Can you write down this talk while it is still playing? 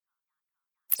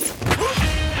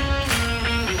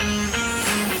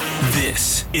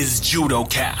This is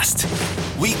JudoCast.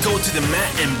 We go to the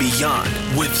mat and beyond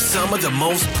with some of the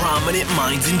most prominent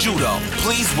minds in judo.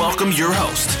 Please welcome your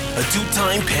host, a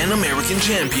two-time Pan American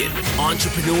champion,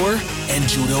 entrepreneur, and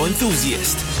judo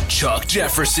enthusiast, Chuck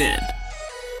Jefferson.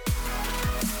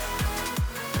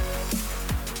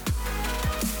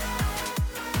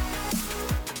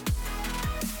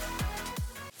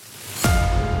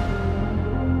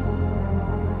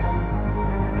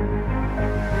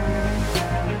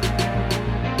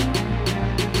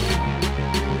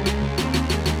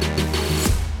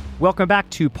 Welcome back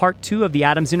to part 2 of the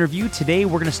Adams interview. Today,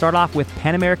 we're going to start off with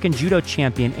Pan American Judo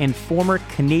champion and former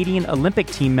Canadian Olympic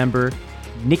team member,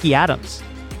 Niki Adams.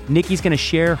 Niki's going to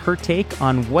share her take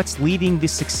on what's leading the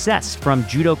success from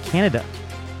Judo Canada.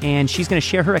 And she's going to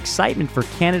share her excitement for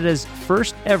Canada's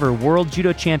first ever World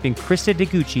Judo Champion, Krista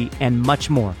Deguchi, and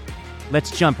much more.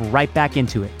 Let's jump right back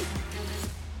into it.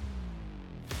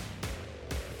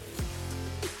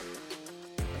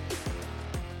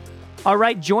 All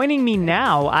right, joining me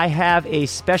now, I have a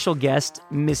special guest,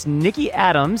 Miss Niki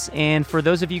Adams. And for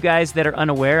those of you guys that are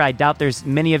unaware, I doubt there's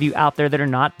many of you out there that are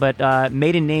not, but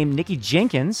maiden name Niki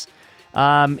Jenkins.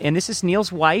 And this is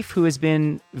Neil's wife, who has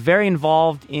been very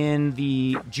involved in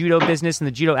the judo business and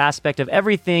the judo aspect of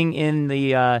everything in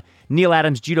the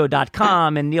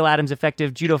NeilAdamsJudo.com and Neil Adams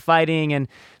Effective Judo Fighting. And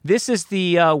this is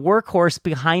the workhorse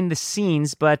behind the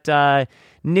scenes. But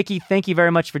Niki, thank you very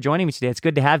much for joining me today. It's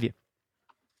good to have you.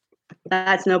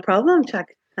 That's no problem, Chuck.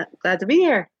 Glad to be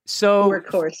here. So,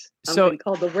 workhorse. I'm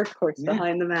called the workhorse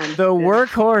behind the man. The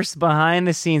workhorse behind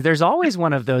the scenes. There's always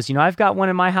one of those. You know, I've got one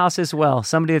in my house as well.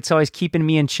 Somebody that's always keeping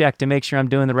me in check to make sure I'm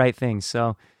doing the right things.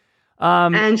 So,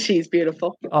 and she's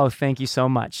beautiful. Oh, thank you so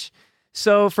much.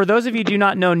 So, for those of you who do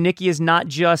not know, Niki is not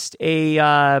just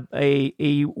a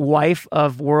wife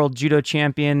of world judo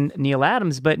champion Neil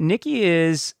Adams, but Niki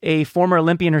is a former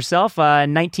Olympian herself,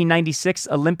 1996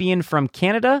 Olympian from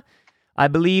Canada. I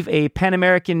believe a Pan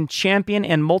American champion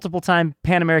and multiple-time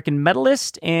Pan American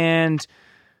medalist. And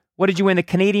what did you win, the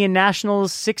Canadian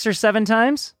Nationals 6 or 7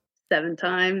 times? 7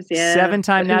 times, yeah.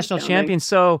 7-time national champion.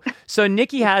 So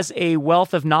Niki has a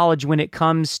wealth of knowledge when it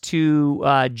comes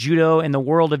to judo and the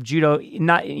world of judo.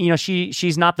 Not,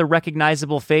 she's not the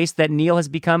recognizable face that Neil has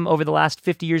become over the last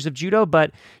 50 years of judo,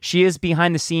 but she is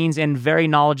behind the scenes and very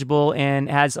knowledgeable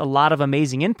and has a lot of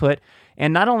amazing input.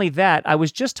 And not only that, I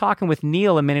was just talking with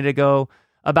Neil a minute ago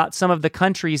about some of the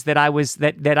countries that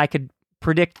I could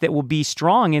predict that will be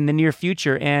strong in the near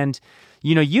future. And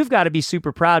you've got to be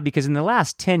super proud because in the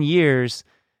last 10 years,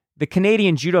 the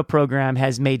Canadian judo program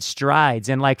has made strides.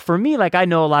 And for me, I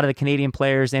know a lot of the Canadian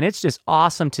players, and it's just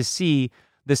awesome to see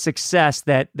the success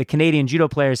that the Canadian judo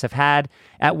players have had.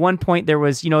 At one point, there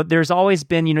was, there's always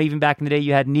been, even back in the day,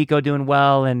 you had Nico doing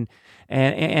well and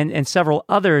several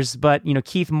others, but,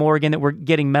 Keith Morgan that were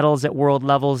getting medals at world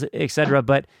levels, et cetera.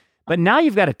 But now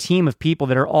you've got a team of people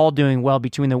that are all doing well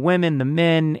between the women, the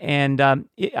men, and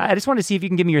I just wanted to see if you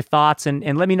can give me your thoughts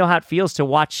and let me know how it feels to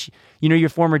watch, your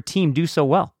former team do so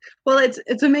well. Well,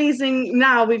 it's amazing.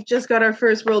 Now we've just got our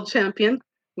first world champion.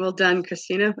 Well done,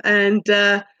 Christina. And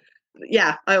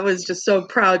I was just so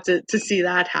proud to see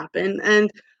that happen.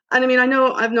 And I mean,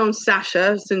 I've known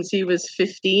Sasha since he was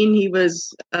 15. He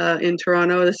was in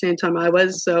Toronto at the same time I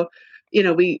was. So,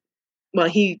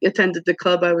 he attended the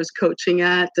club I was coaching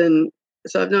at. And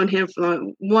so I've known him from a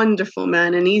wonderful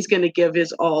man, and he's going to give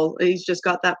his all. He's just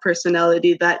got that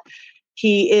personality that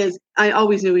he is. I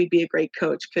always knew he'd be a great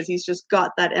coach because he's just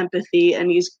got that empathy,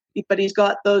 and he's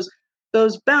got those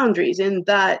boundaries in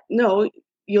that, no,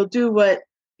 you'll do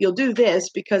this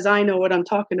because I know what I'm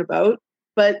talking about,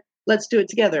 but let's do it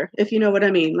together, if you know what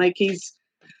I mean. He's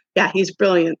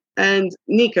brilliant. And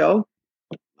Nico,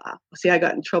 see, I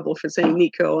got in trouble for saying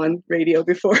Nico on radio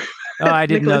before. Oh, I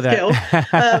didn't know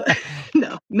that.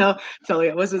 No, totally.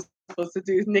 I wasn't supposed to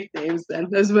do nicknames then.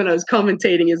 That was when I was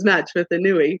commentating his match with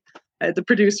Inui. I had the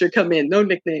producer come in. No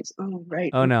nicknames. Oh,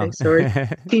 right. Oh, no. Okay, sorry.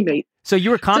 Teammate. So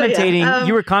you were commentating.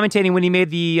 You were commentating when he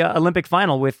made the Olympic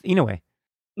final with Inoue.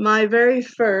 My very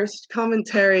first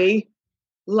commentary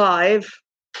live,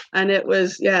 and it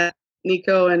was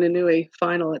Nico and Inui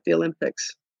final at the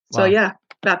Olympics. Wow. So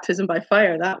baptism by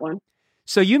fire, that one.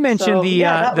 So you mentioned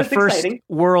the first exciting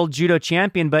world judo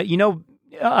champion, but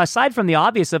aside from the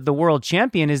obvious of the world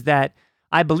champion is that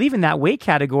I believe in that weight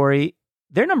category,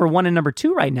 they're number 1 and number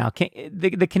 2 right now.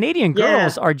 The Canadian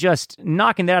girls are just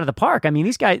knocking that out of the park. I mean,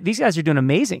 these guys are doing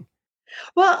amazing.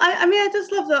 Well, I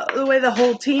just love the way the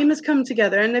whole team has come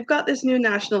together, and they've got this new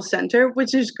national center,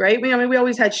 which is great. We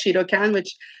always had Shidokan,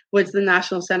 which was the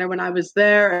national center when I was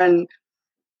there, and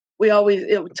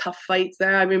it was tough fights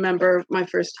there. I remember my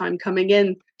first time coming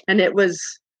in, and it was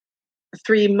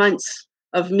 3 months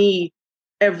of me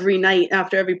every night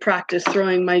after every practice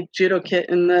throwing my judo kit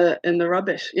in the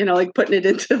rubbish, like putting it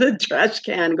into the trash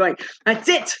can, going, that's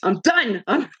it, I'm done,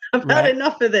 I've had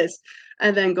enough of this,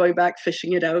 and then going back,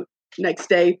 fishing it out next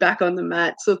day, back on the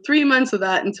mat. So 3 months of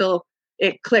that until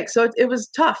it clicked. So it was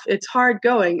tough. It's hard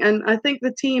going. And I think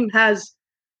the team has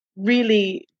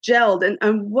really gelled.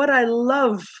 And what I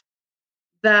love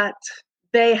that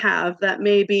they have that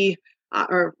maybe,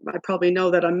 or I probably know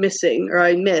that I'm missing or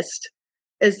I missed,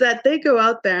 is that they go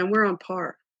out there and we're on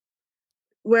par.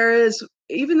 Whereas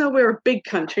even though we're a big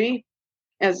country,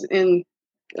 as in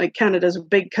like Canada's a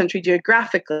big country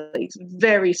geographically, it's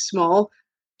very small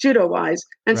judo-wise.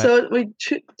 And so we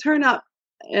turn up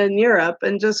in Europe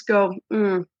and just go,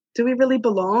 do we really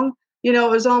belong? It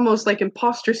was almost like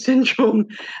imposter syndrome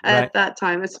at that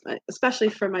time, especially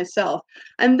for myself.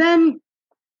 And then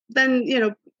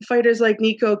fighters like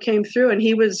Nico came through, and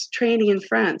he was training in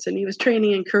France, and he was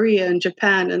training in Korea and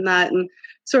Japan and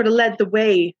sort of led the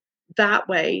way that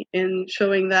way in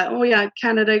showing that, oh yeah,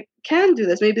 Canada can do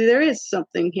this. Maybe there is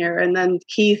something here. And then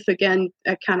Keith again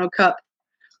at Kano Cup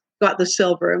got the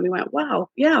silver, and we went, wow,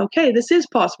 yeah, okay, this is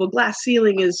possible. Glass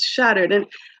ceiling is shattered.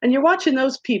 And you're watching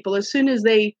those people, as soon as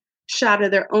they shatter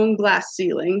their own glass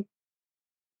ceiling,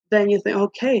 then you think,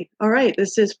 okay, all right,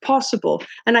 this is possible.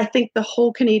 And I think the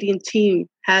whole Canadian team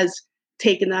has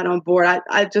taken that on board.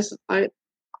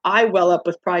 I well up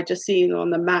with pride just seeing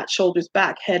on the mat, shoulders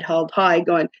back, head held high,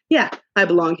 going, yeah, I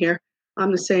belong here.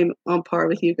 I'm the same, on par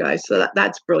with you guys. So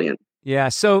that's brilliant. Yeah.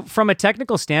 So from a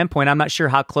technical standpoint, I'm not sure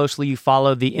how closely you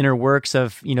follow the inner works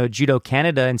of, Judo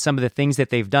Canada and some of the things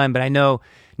that they've done, but I know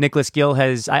Nicholas Gill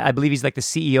I believe he's like the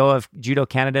CEO of Judo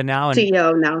Canada now. And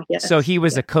CEO now, yes. So he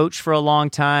was a coach for a long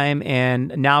time,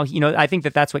 and now, I think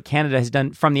that's what Canada has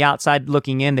done from the outside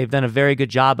looking in. They've done a very good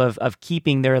job of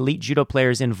keeping their elite judo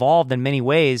players involved in many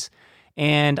ways.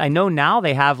 And I know now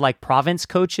they have like province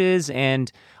coaches,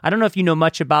 and I don't know if you know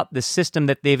much about the system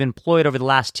that they've employed over the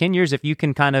last 10 years, if you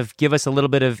can kind of give us a little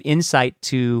bit of insight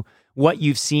to what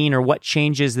you've seen or what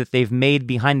changes that they've made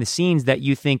behind the scenes that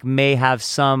you think may have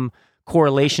some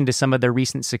correlation to some of their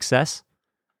recent success.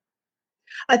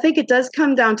 I think it does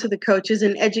come down to the coaches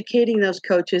and educating those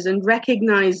coaches and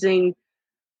recognizing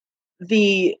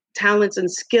the talents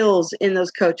and skills in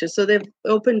those coaches. So they've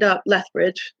opened up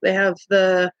Lethbridge. They have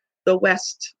the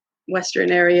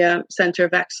Western area center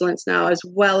of excellence now, as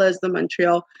well as the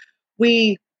Montreal.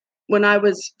 When I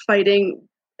was fighting,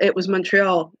 it was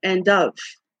Montreal and Dove,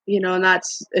 and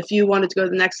that's, if you wanted to go to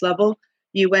the next level,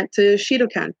 you went to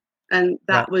Shidokan, and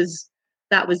that was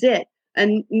it.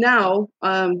 And now,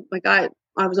 I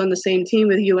was on the same team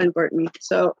with you and Burton.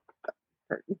 So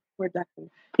we're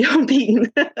definitely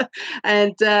beaten.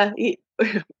 And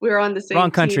we're on the same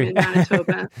wrong country. team in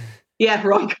Manitoba. Yeah,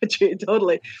 wrong country,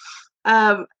 totally.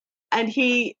 And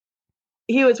he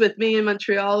was with me in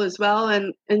Montreal as well.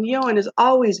 And Johan has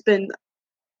always been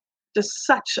just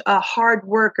such a hard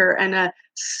worker and a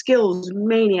skills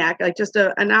maniac, like just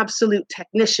an absolute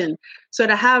technician. So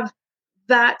to have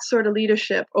that sort of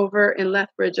leadership over in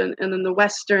Lethbridge and in the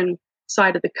western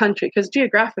side of the country, because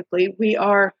geographically we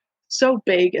are so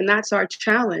big, and that's our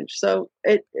challenge. So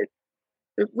it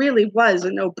really was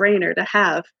a no-brainer to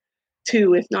have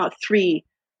 2, if not 3,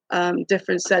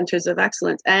 different centers of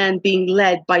excellence and being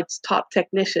led by top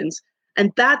technicians.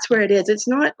 And that's where it is. It's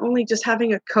not only just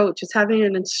having a coach, it's having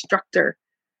an instructor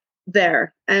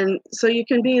there. And so you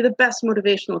can be the best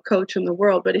motivational coach in the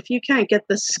world, but if you can't get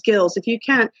the skills, if you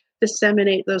can't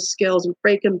disseminate those skills and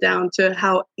break them down to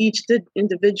how each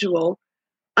individual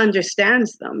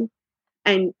understands them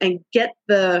and get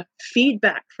the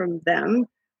feedback from them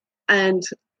and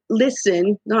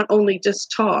listen, not only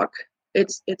just talk,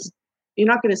 it's you're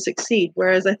not going to succeed.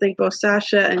 Whereas I think both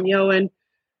Sasha and Johan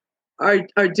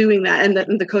are doing that, and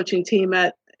the coaching team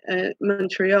at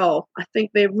Montreal, I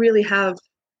think they're really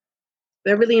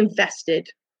invested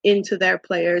into their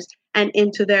players and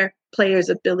into their players'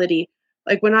 ability.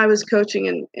 Like when I was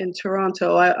coaching in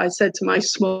Toronto, I said to my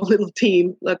small little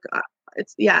team, look,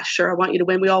 sure, I want you to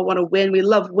win. We all want to win. We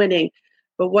love winning.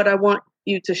 But what I want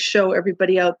you to show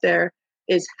everybody out there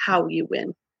is how you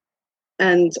win.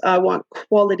 And I want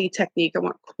quality technique. I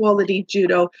want quality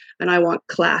judo, and I want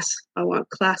class. I want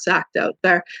class act out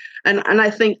there. And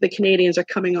I think the Canadians are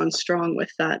coming on strong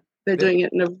with that. They're doing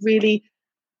it in a really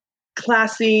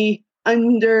classy,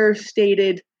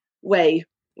 understated way,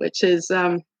 which is,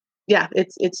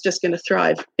 it's just going to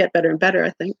thrive, get better and better, I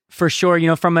think. For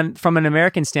sure. From an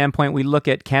American standpoint, we look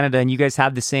at Canada, and you guys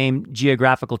have the same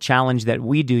geographical challenge that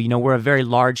we do. We're a very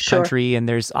large country, and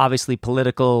there's obviously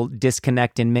political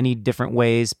disconnect in many different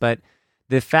ways. But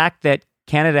the fact that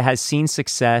Canada has seen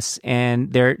success,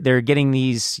 and they're getting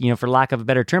these, for lack of a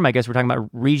better term, I guess we're talking about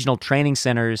regional training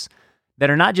centers that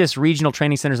are not just regional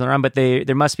training centers on their own, but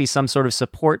there must be some sort of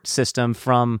support system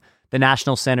from the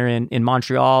national center in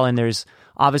Montreal. And there's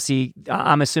obviously,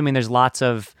 I'm assuming there's lots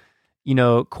of,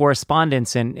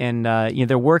 correspondence and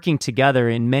they're working together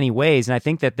in many ways. And I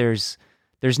think that there's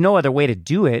no other way to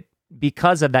do it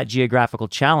because of that geographical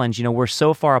challenge. We're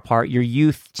so far apart. Your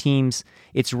youth teams,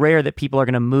 it's rare that people are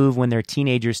going to move when they're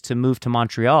teenagers to move to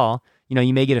Montreal.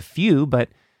 You may get a few, but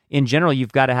in general,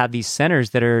 you've got to have these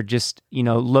centers that are just,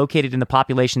 located in the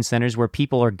population centers where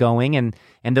people are going, and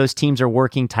those teams are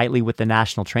working tightly with the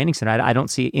National Training Center. I don't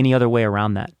see any other way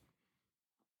around that.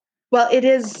 Well, it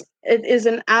is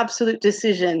an absolute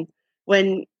decision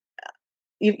when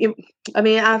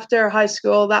after high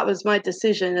school, that was my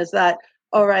decision, is that,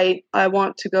 all right, I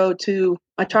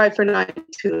tried for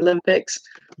 92 Olympics,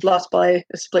 lost by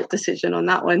a split decision on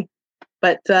that one.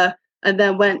 But, and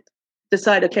then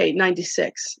decide, okay,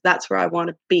 96, that's where I want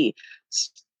to be.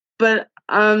 But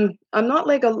I'm not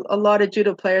like a lot of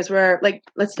judo players where, like,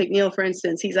 let's take Neil, for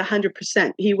instance, he's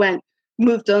 100%. He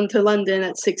moved on to London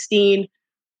at 16,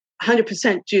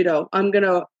 100% judo. I'm going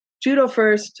to judo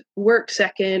first, work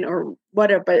second, or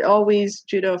whatever, but always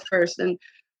judo first. And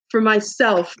for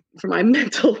myself, for my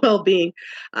mental well-being,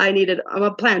 I'm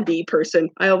a plan B person.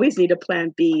 I always need a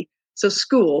plan B. So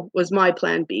school was my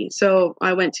plan B. So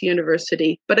I went to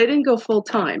university, but I didn't go full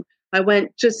time. I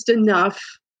went just enough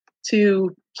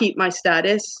to keep my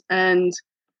status, and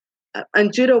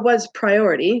judo was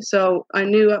priority. So I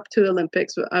knew up to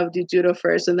Olympics, I would do judo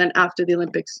first. And then after the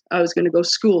Olympics, I was going to go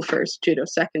school first, judo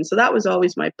second. So that was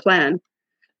always my plan.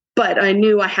 But I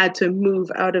knew I had to move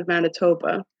out of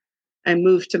Manitoba and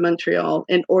move to Montreal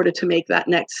in order to make that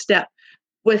next step.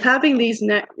 With having these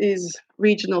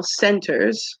regional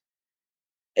centers,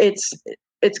 it's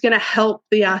going to help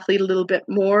the athlete a little bit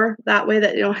more that way,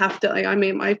 that you don't have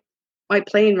to, my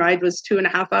plane ride was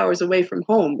 2.5 hours away from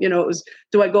home. It was,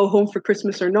 do I go home for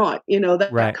Christmas or not?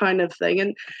 That kind of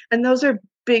thing. And those are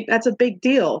big, that's a big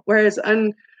deal. Whereas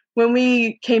when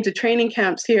we came to training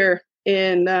camps here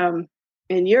in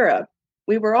Europe,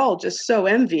 we were all just so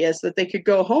envious that they could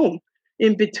go home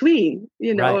in between,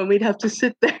 and we'd have to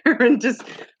sit there and just,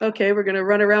 okay, we're going to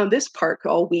run around this park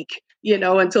all week,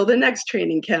 until the next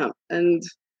training camp. And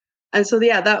so,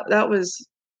 yeah, that was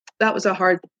a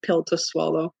hard pill to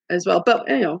swallow as well. But,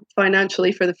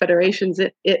 financially for the federations,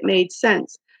 it made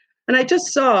sense. And I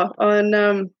just saw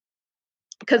on,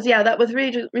 because, that with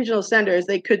regional centers,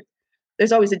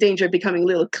 there's always a danger of becoming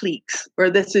little cliques where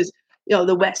this is,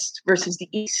 the West versus the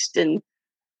East. And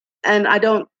I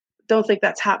don't think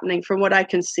that's happening from what I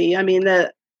can see.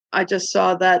 I just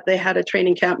saw that they had a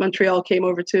training camp. Montreal came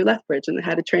over to Lethbridge, and they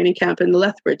had a training camp in the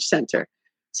Lethbridge Center.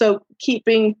 So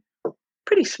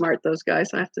pretty smart, those guys,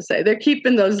 I have to say. They're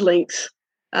keeping those links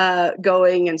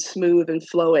going and smooth and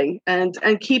flowing, and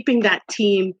keeping that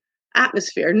team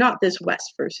atmosphere, not this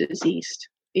West versus East,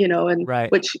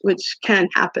 which can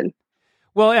happen.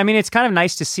 Well, it's kind of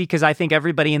nice to see, because I think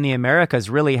everybody in the Americas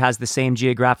really has the same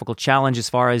geographical challenge as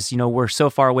far as, we're so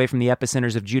far away from the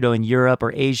epicenters of judo in Europe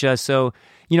or Asia. So,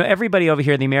 everybody over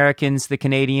here, the Americans, the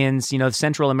Canadians, the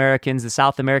Central Americans, the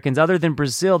South Americans, other than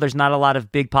Brazil, there's not a lot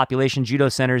of big population judo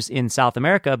centers in South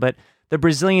America, but the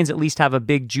Brazilians at least have a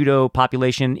big judo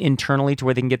population internally to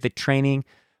where they can get the training.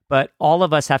 But all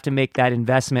of us have to make that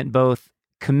investment, both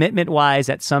commitment-wise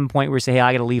at some point where we say, hey,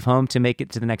 I got to leave home to make it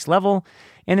to the next level.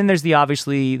 And then there's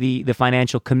obviously the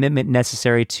financial commitment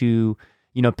necessary to,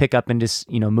 pick up and just,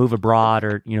 move abroad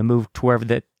or, move to wherever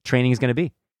the training is going to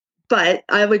be. But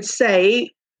I would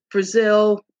say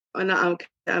Brazil, and I'm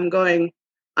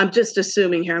just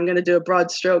assuming here, I'm going to do a broad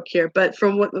stroke here, but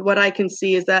from what I can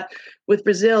see is that with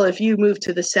Brazil, if you move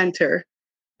to the center,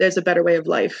 there's a better way of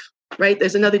life, right?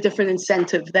 There's another different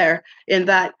incentive there, in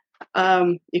that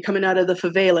you're coming out of the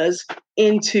favelas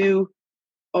into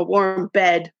a warm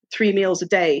bed, 3 meals a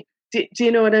day. Do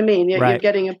you know what I mean? You're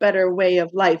getting a better way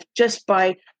of life just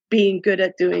by being good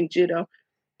at doing judo.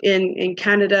 In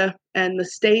Canada and the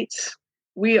States,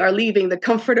 we are leaving the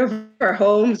comfort of our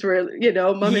homes. We're,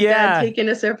 mom and dad taking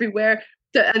us everywhere.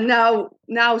 And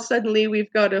now suddenly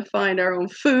we've got to find our own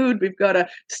food. We've got to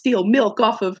steal milk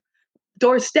off of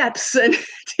doorsteps and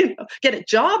get a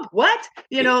job. What?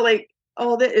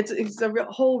 All that, it's a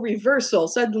whole reversal.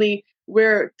 Suddenly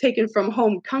we're taken from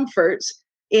home comforts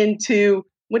into,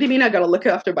 what do you mean I got to look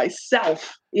after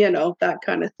myself? that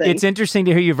kind of thing. It's interesting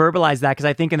to hear you verbalize that, because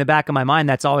I think in the back of my mind,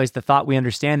 that's always the thought. We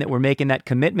understand that we're making that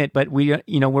commitment, but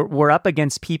we're up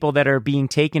against people that are being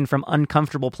taken from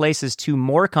uncomfortable places to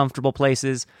more comfortable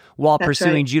places while That's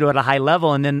pursuing right. judo at a high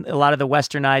level. And then a lot of the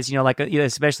westernized,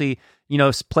 especially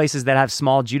places that have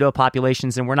small judo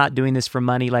populations, and we're not doing this for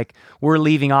money. Like, we're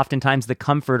leaving oftentimes the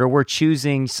comfort, or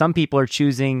some people are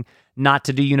choosing not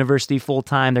to do university full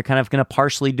time. They're kind of going to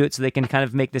partially do it so they can kind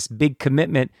of make this big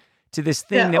commitment to this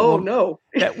thing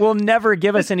that will never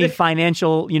give us any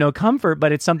financial, comfort,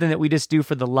 but it's something that we just do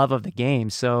for the love of the game.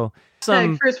 So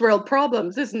first world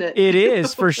problems, isn't it? It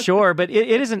is, for sure. But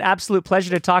it is an absolute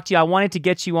pleasure to talk to you. I wanted to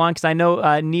get you on because I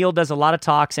know Neil does a lot of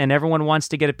talks, and everyone wants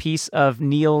to get a piece of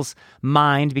Neil's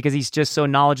mind because he's just so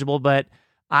knowledgeable. But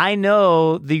I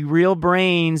know the real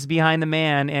brains behind the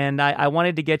man, and I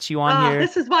wanted to get you on here.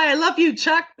 This is why I love you,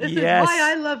 Chuck. This is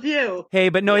why I love you. Hey,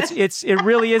 but no, it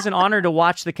really is an honor to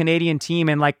watch the Canadian team,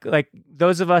 and like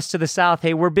those of us to the south.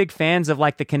 Hey, we're big fans of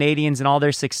like the Canadians and all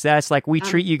their success. Like, we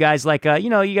treat you guys like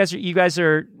you guys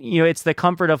are it's the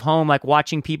comfort of home. Like,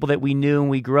 watching people that we knew and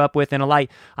we grew up with, and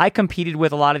I competed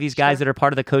with a lot of these guys that are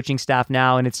part of the coaching staff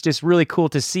now, and it's just really cool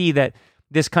to see that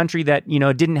this country that,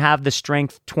 didn't have the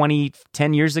strength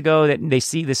 10 years ago, that they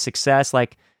see the success.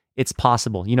 Like, it's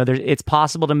possible, it's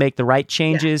possible to make the right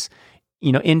changes,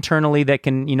 internally that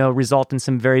can, result in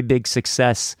some very big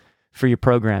success for your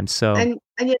program. So, and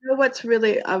what's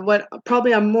really, what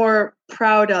probably I'm more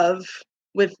proud of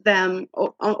with them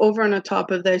over and on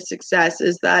top of their success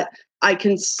is that I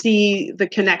can see the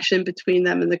connection between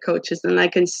them and the coaches, and I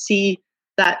can see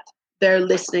that they're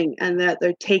listening and that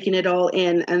they're taking it all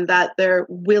in, and that they're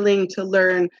willing to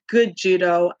learn good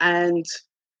judo and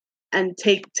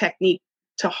take technique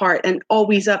to heart and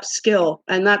always upskill.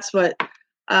 And that's what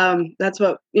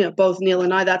both Neil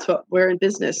and I, that's what we're in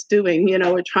business doing.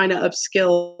 We're trying to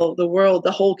upskill the world.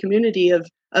 The whole community of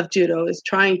judo is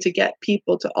trying to get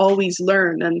people to always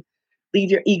learn and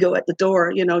leave your ego at the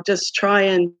door. Just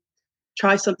try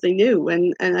something new.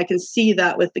 And I can see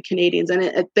that with the Canadians,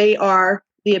 and they are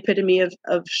the epitome of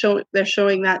showing. They're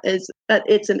showing that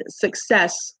it's a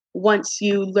success once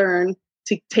you learn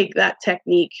to take that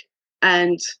technique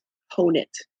and hone it,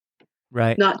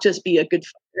 right? Not just be a good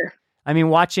fighter. I mean,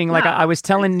 watching, like I was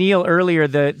telling Neil earlier,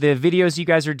 the videos you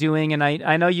guys are doing, and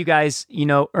I know you guys,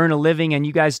 earn a living, and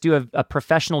you guys do a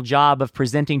professional job of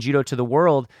presenting judo to the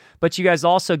world, but you guys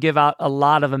also give out a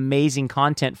lot of amazing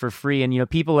content for free. And,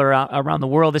 people are around the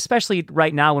world, especially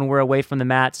right now when we're away from the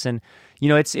mats. And,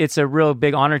 it's a real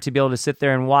big honor to be able to sit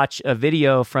there and watch a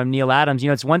video from Neil Adams.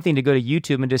 It's one thing to go to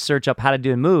YouTube and just search up how to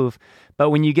do a move,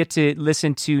 but when you get to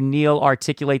listen to Neil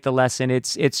articulate the lesson,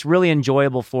 it's really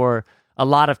enjoyable for a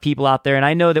lot of people out there. And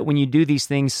I know that when you do these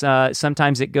things,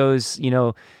 sometimes it goes,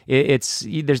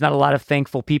 there's not a lot of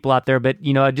thankful people out there, but,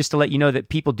 just to let you know that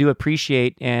people do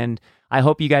appreciate, and I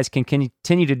hope you guys can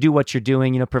continue to do what you're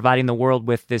doing, providing the world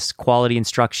with this quality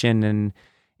instruction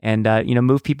and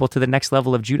move people to the next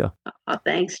level of judo. Oh,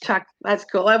 thanks, Chuck. That's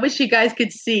cool. I wish you guys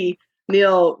could see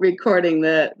Neil recording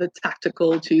the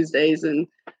Tactical Tuesdays, and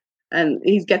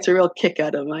he gets a real kick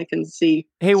out of them. I can see,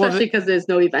 especially because there's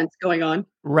no events going on.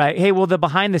 Right. Hey, well, the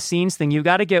behind the scenes thing, you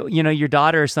got to get, your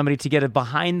daughter or somebody to get a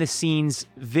behind the scenes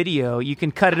video. You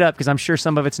can cut it up because I'm sure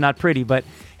some of it's not pretty, but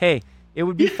hey, it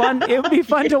would be fun. It would be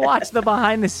fun to watch the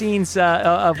behind the scenes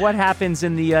of what happens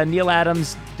in the Neil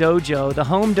Adams dojo, the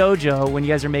home dojo, when you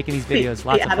guys are making these videos.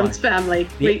 Lots of fun. The Adams family.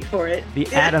 Wait for it. The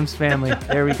Adams family.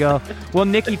 There we go. Well,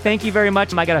 Niki, thank you very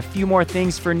much. I got a few more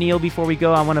things for Neil before we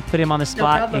go. I want to put him on the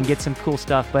spot and get some cool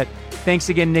stuff. But thanks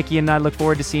again, Niki, and I look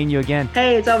forward to seeing you again.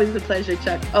 Hey, it's always a pleasure,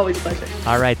 Chuck. Always a pleasure.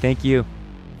 All right. Thank you.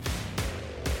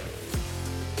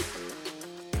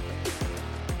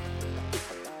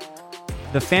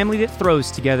 The family that throws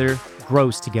together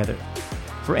grows together.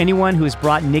 For anyone who has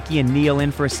brought Niki and Neil in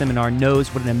for a seminar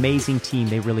knows what an amazing team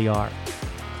they really are.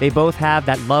 They both have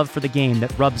that love for the game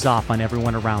that rubs off on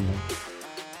everyone around them.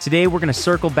 Today, we're going to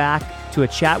circle back to a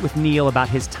chat with Neil about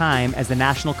his time as the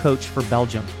national coach for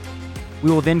Belgium.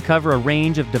 We will then cover a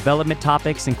range of development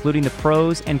topics, including the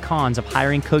pros and cons of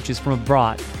hiring coaches from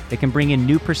abroad that can bring in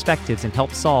new perspectives and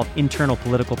help solve internal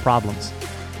political problems.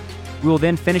 We will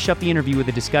then finish up the interview with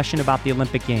a discussion about the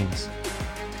Olympic Games.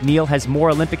 Neil has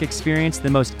more Olympic experience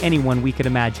than most anyone we could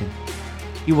imagine.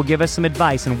 He will give us some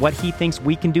advice on what he thinks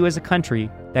we can do as a country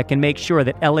that can make sure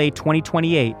that LA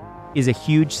 2028 is a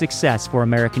huge success for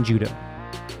American judo.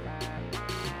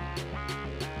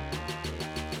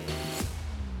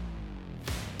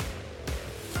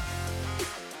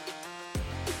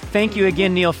 thank you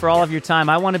again, Neil, for all of your time.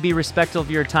 I want to be respectful of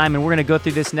your time, and we're going to go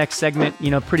through this next segment,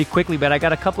 pretty quickly. But I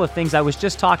got a couple of things. I was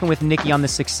just talking with Niki on the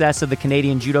success of the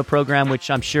Canadian Judo program,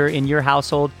 which I'm sure in your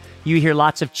household you hear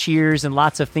lots of cheers and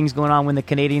lots of things going on when the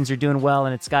Canadians are doing well,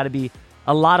 and it's got to be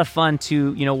a lot of fun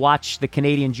to watch the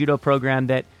Canadian Judo program.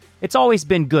 That it's always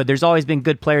been good. There's always been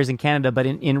good players in Canada, but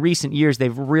in recent years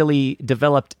they've really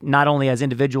developed not only as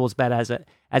individuals but as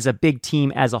a big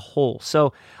team as a whole.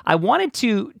 So I wanted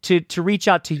to reach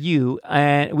out to you,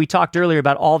 and we talked earlier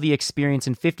about all the experience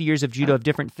in 50 years of judo of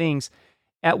different things.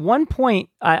 At one point,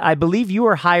 I believe you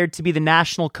were hired to be the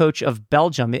national coach of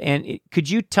Belgium. And could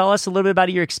you tell us a little bit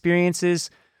about your experiences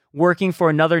working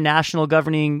for another national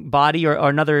governing body or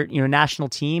another national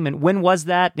team? And when was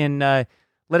that? And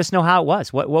let us know how it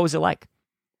was. What was it like?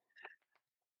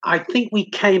 I think we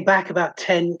came back about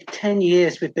 10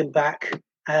 years. We've been back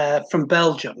from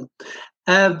Belgium.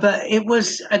 But it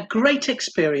was a great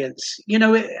experience.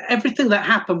 Everything that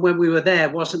happened when we were there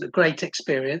wasn't a great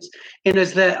experience, in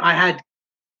as that I had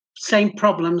same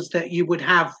problems that you would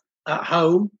have at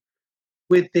home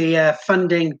with the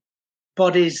funding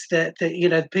bodies that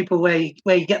people where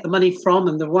you get the money from,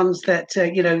 and the ones that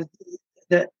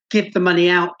that give the money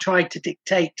out try to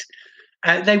dictate.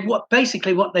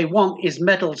 Basically what they want is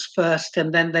medals first,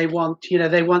 and then they want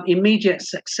immediate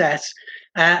success,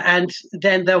 and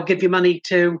then they'll give you money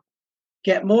to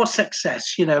get more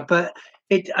success. But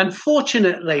it,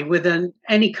 unfortunately, with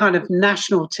any kind of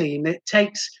national team, it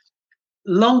takes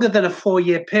longer than a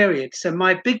 4-year period. So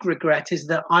my big regret is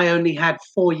that I only had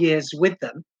 4 years with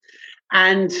them.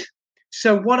 And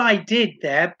so what I did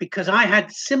there, because I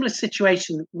had similar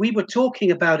situation, we were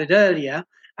talking about it earlier,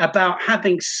 about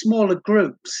having smaller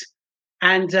groups.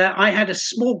 And I had a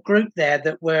small group there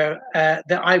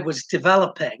that I was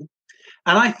developing.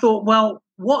 And I thought, well,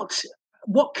 what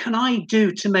can I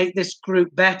do to make this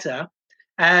group better?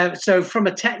 So from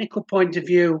a technical point of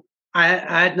view, I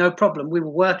had no problem. We were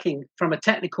working from a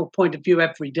technical point of view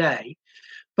every day,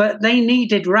 but they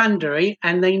needed randori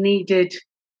and they needed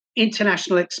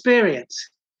international experience.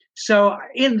 So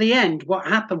in the end, what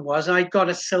happened was I got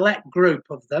a select group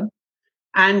of them,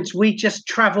 and we just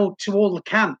traveled to all the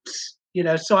camps.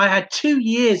 So I had 2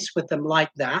 years with them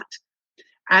like that.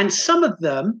 And some of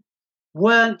them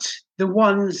weren't the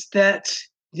ones that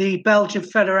the Belgian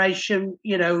Federation,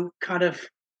 kind of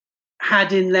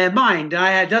had in their mind. I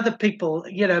had other people,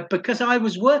 because I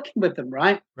was working with them,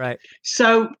 right? Right.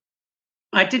 So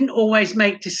I didn't always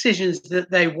make decisions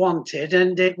that they wanted,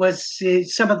 and it was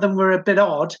some of them were a bit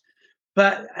odd.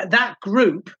 But that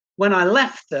group, when I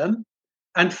left them,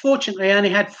 unfortunately, I only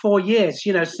had 4 years.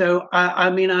 So I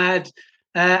had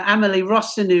Amélie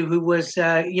Rossinou, who was,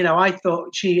 I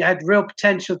thought she had real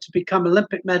potential to become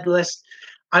Olympic medalist.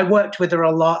 I worked with her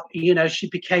a lot. She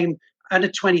became under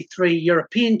 23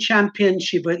 European champion.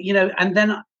 She was, and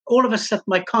then all of a sudden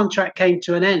my contract came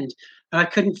to an end and I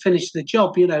couldn't finish the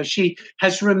job. She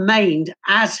has remained,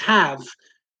 as have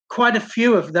quite a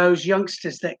few of those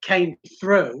youngsters that came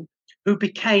through who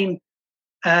became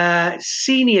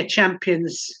senior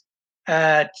champions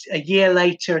a year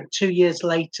later and 2 years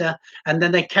later, and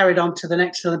then they carried on to the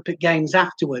next Olympic Games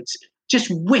afterwards. Just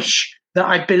wish that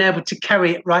I'd been able to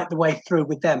carry it right the way through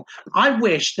with them. I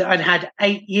wish that I'd had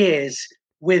 8 years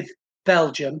with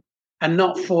Belgium and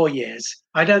not 4 years.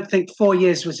 I don't think 4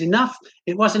 years was enough.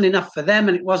 It wasn't enough for them,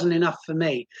 and it wasn't enough for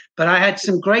me. But I had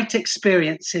some great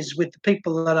experiences with the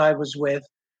people that I was with,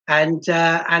 and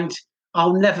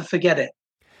I'll never forget it.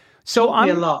 So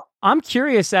I'm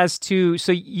curious as to,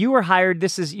 so you were hired,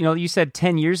 this is, you said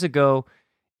 10 years ago,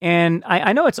 and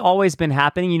I know it's always been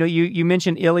happening. You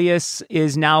mentioned Ilias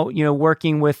is now,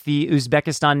 working with the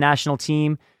Uzbekistan national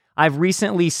team. I've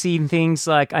recently seen things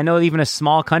like, I know even a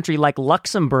small country like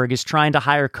Luxembourg is trying to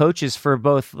hire coaches for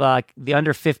both the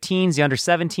under 15s, the under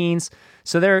 17s.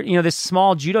 So they're, this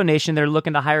small judo nation, they're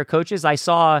looking to hire coaches. I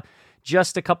saw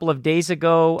just a couple of days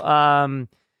ago,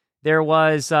 there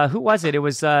was, who was it? It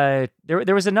was, there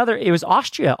was another, it was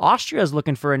Austria. Austria is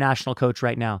looking for a national coach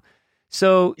right now.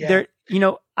 So there,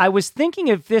 I was thinking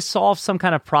if this solves some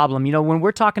kind of problem, when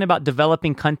we're talking about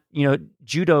developing,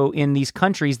 judo in these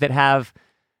countries that have,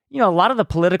 a lot of the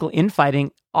political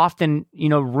infighting often,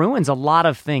 ruins a lot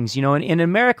of things, and in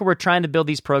America, we're trying to build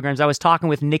these programs. I was talking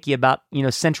with Niki about,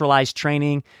 centralized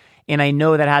training, and I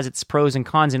know that has its pros and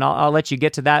cons, and I'll let you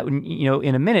get to that,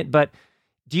 in a minute. But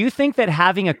do you think that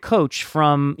having a coach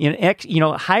from,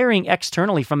 hiring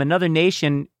externally from another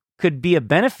nation could be a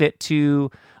benefit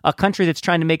to a country that's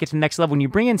trying to make it to the next level? When you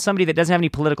bring in somebody that doesn't have any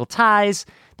political ties,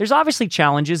 there's obviously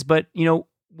challenges, but,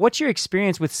 what's your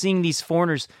experience with seeing these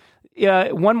foreigners?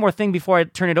 One more thing before I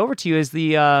turn it over to you is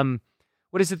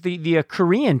what is it? The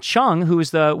Korean Chung, who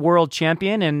is the world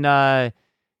champion, and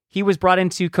he was brought in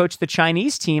to coach the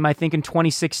Chinese team, I think, in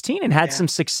 2016, and had some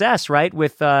success, right?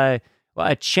 With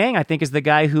Chang, I think, is the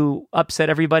guy who upset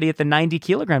everybody at the 90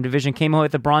 kilogram division, came home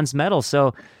with the bronze medal.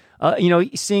 So,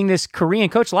 seeing this Korean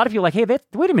coach, a lot of people are like, hey,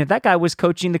 wait a minute, that guy was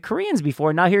coaching the Koreans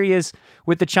before. Now here he is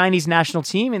with the Chinese national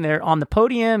team, and they're on the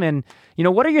podium. And,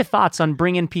 what are your thoughts on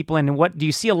bringing people in, and what do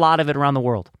you see a lot of it around the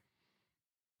world?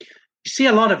 You see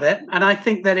a lot of it, and I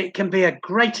think that it can be a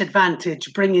great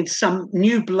advantage bringing some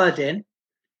new blood in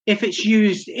if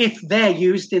they're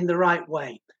used in the right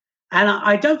way. And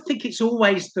I don't think it's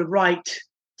always the right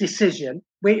decision.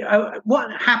 What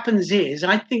happens is,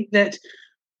 I think that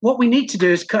what we need to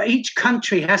do is each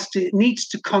country needs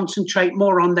to concentrate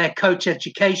more on their coach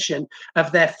education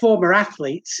of their former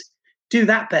athletes, do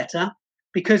that better,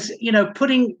 because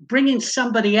bringing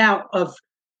somebody out of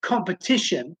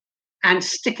competition and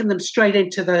sticking them straight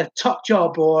into the top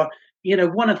job or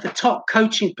one of the top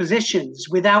coaching positions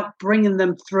without bringing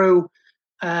them through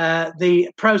the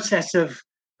process of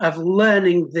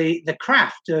learning the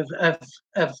craft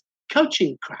of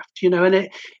coaching craft, and it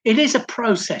is a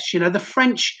process. The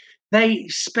French, they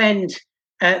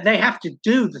have to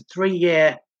do the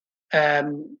 3-year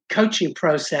coaching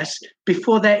process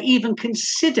before they're even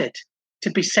considered to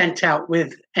be sent out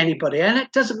with anybody. And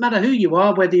it doesn't matter who you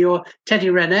are, whether you're Teddy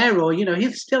Riner or,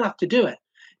 you still have to do it.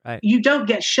 Right. You don't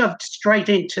get shoved straight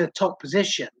into a top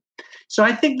position. So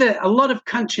I think that a lot of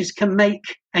countries can make,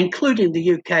 including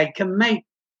the UK, can make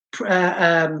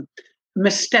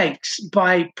mistakes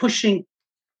by pushing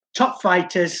top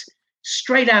fighters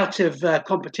straight out of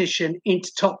competition into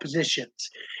top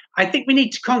positions. I think we need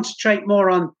to concentrate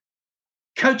more on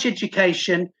coach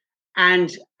education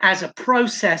and as a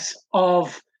process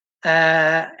of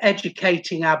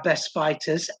educating our best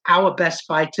fighters.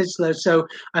 So,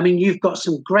 you've got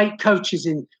some great coaches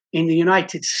in the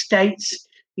United States.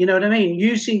 You know what I mean?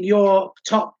 Using your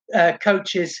top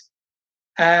coaches,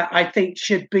 I think,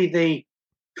 should be the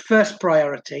first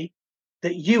priority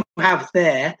that you have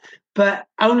there, but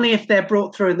only if they're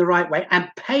brought through in the right way, and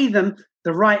pay them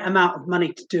the right amount of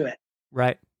money to do it.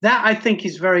 Right. That, I think,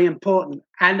 is very important.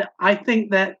 And I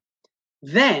think that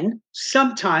then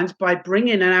sometimes by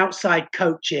bringing an outside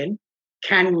coach in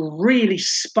can really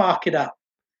spark it up.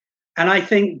 And I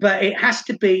think, but it has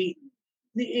to be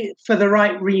for the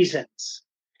right reasons.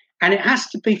 And it has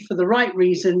to be for the right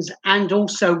reasons and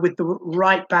also with the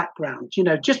right background.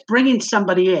 Just bringing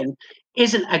somebody in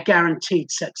isn't a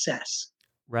guaranteed success.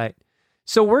 Right.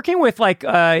 So working with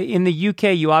in the UK,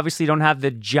 you obviously don't have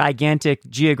the gigantic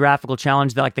geographical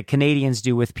challenge that the Canadians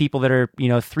do with people that are,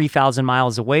 3,000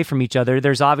 miles away from each other.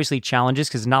 There's obviously challenges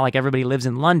because it's not like everybody lives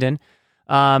in London.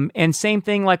 And same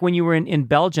thing like when you were in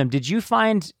Belgium. Did you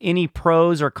find any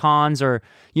pros or cons or,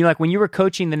 when you were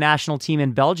coaching the national team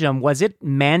in Belgium, was it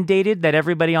mandated that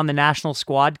everybody on the national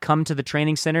squad come to the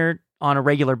training center on a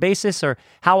regular basis? Or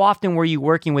how often were you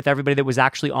working with everybody that was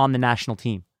actually on the national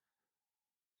team?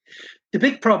 The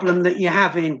big problem that you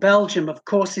have in Belgium, of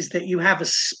course, is that you have a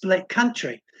split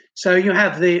country. So you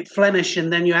have the Flemish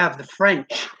and then you have the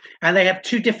French, and they have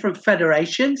two different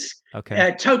federations,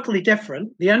 totally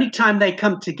different. The only time they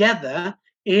come together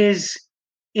is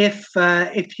if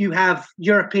you have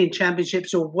European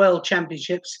championships or world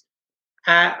championships,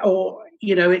 or,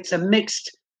 it's a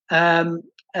mixed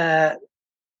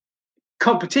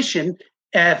competition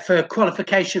for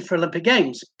qualification for Olympic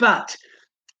Games. But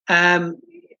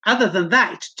other than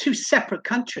that, it's two separate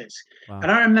countries. Wow.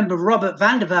 And I remember Robert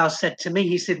van der Waal said to me,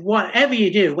 he said, whatever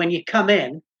you do when you come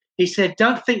in, he said,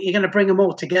 don't think you're going to bring them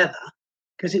all together,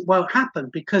 because it won't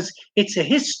happen, because it's a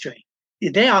history.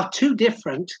 They are two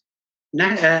different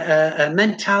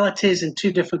mentalities in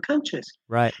two different countries.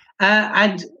 Right.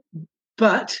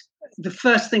 But the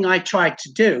first thing I tried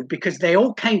to do, because they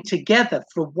all came together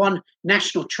for one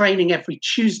national training every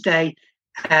Tuesday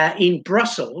in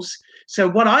Brussels. So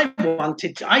what I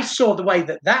wanted, I saw the way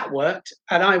that worked,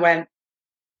 and I went,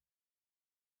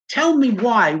 tell me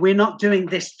why we're not doing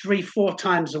this 3-4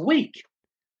 times a week.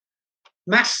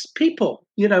 Mass people,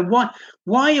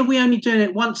 why are we only doing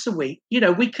it once a week?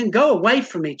 We can go away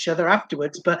from each other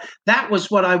afterwards, but that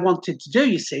was what I wanted to do,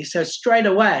 you see. So straight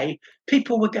away,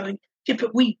 people were going, yeah,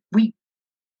 but we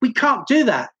can't do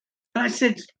that. And I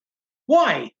said,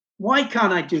 why? Why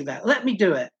can't I do that? Let me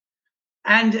do it.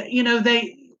 And,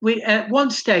 we at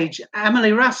one stage, Amelie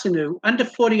Rassanou, under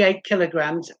 48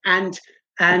 kilograms, and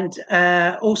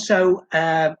also,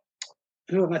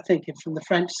 who am I thinking from the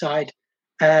French side?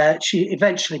 She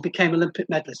eventually became Olympic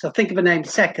medalist. I'll think of her name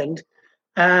second.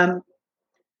 Who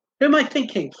am I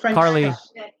thinking? French. Carly.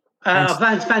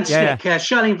 Van Snick,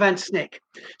 Charlene Van Snick.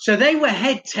 So they were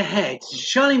head to head.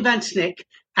 Charlene Van Snick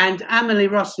and Amelie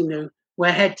Rossinou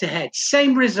were head to head.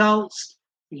 Same results,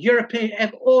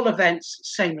 European, all events,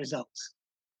 same results.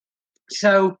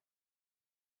 So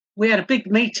we had a big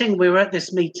meeting. We were at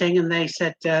this meeting and they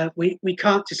said, we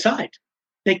can't decide.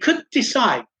 They couldn't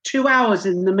decide. 2 hours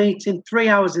in the meeting, 3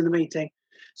 hours in the meeting.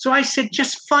 So I said,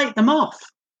 just fight them off.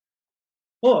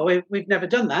 Oh, we've never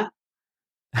done that.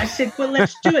 I said, well,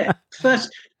 let's do it.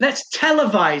 First, let's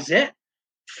televise it,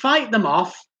 fight them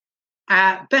off,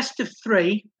 best of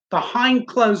 3, behind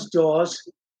closed doors,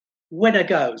 winner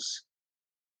goes.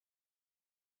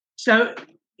 So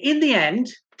in the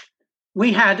end,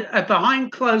 we had a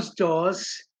behind closed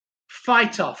doors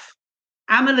fight off.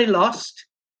 Amelie lost,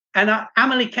 and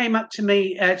Amelie came up to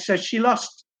me. So she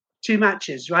lost 2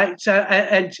 matches, right? So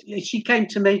and she came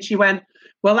to me. She went,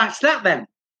 well, that's that then.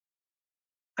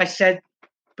 I said,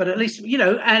 but at least,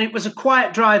 and it was a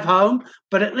quiet drive home,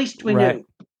 but at least we knew.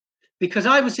 Because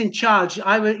I was in charge.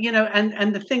 I was,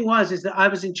 and the thing is that I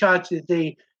was in charge of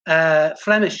the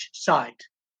Flemish side.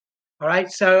 All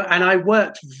right. So, and I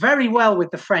worked very well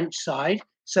with the French side.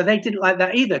 So they didn't like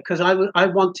that either because I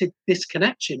wanted this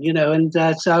connection, and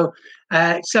so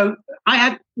I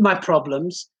had my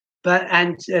problems,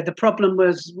 and the problem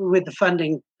was with the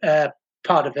funding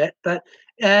part of it. But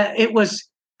it was,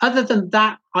 other than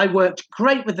that, I worked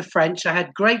great with the French. I had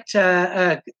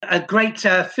a great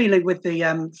feeling with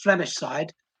the Flemish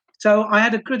side. So I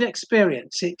had a good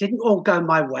experience. It didn't all go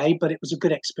my way, but it was a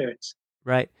good experience.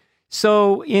 Right.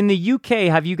 So in the UK,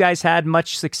 have you guys had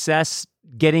much success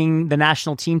getting the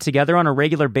national team together on a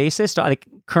regular basis? Like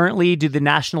currently, do the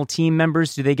national team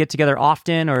members, do they get together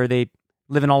often, or are they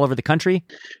living all over the country?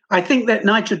 I think that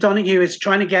Nigel Donoghue is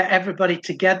trying to get everybody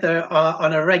together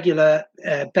on a regular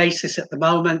basis at the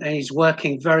moment, and he's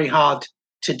working very hard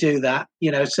to do that.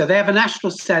 So they have a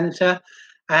national centre,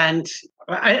 and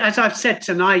as I've said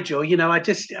to Nigel, he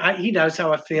knows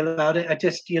how I feel about it.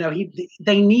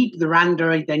 They need the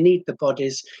Randa, they need the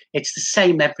bodies. It's the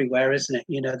same everywhere, isn't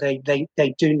it?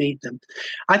 They do need them.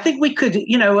 I think we could,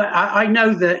 I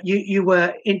know that you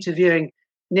were interviewing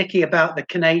Niki about the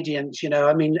Canadians.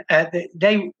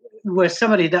 They were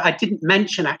somebody that I didn't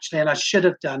mention actually, and I should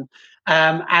have done,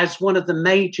 as one of the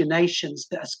major nations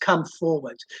that has come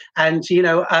forward. And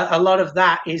a lot of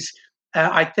that is.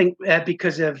 I think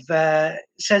because of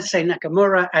Sensei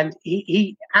Nakamura, and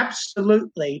he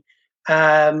absolutely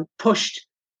pushed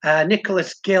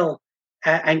Nicholas Gill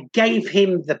and gave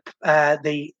him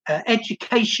the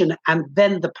education and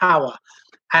then the power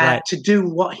to do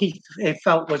what he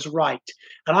felt was right.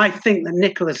 And I think that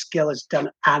Nicholas Gill has done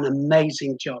an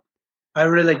amazing job. I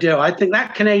really do. I think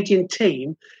that Canadian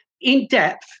team, in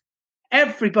depth,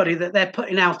 everybody that they're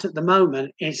putting out at the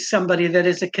moment is somebody that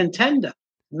is a contender.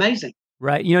 Amazing.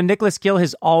 Right. Nicholas Gill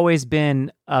has always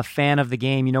been a fan of the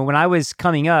game. When I was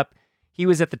coming up, he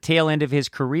was at the tail end of his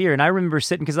career. And I remember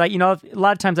sitting, because a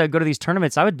lot of times I would go to these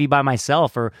tournaments, I would be by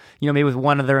myself or, maybe with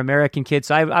one of their American kids.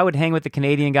 So I would hang with the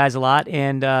Canadian guys a lot.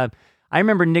 And I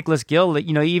remember Nicholas Gill,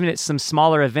 even at some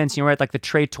smaller events, we're at like the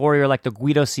Tre Torri or like the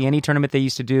Guido Sieni tournament they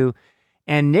used to do.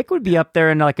 And Nick would be up there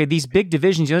in like these big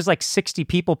divisions. There's like 60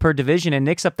 people per division, and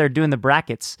Nick's up there doing the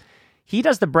brackets. He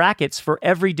does the brackets for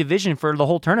every division for the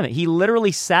whole tournament. He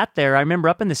literally sat there. I remember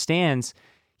up in the stands,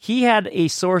 he had a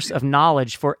source of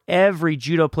knowledge for every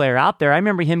judo player out there. I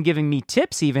remember him giving me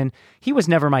tips even. He was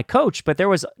never my coach, but there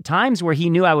was times where he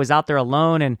knew I was out there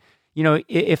alone. And,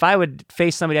 if I would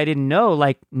face somebody I didn't know,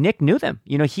 like Nick knew them.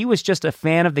 He was just a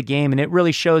fan of the game. And it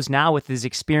really shows now with his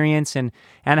experience and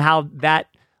how that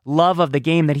love of the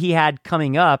game that he had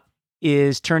coming up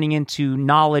is turning into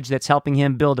knowledge that's helping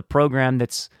him build a program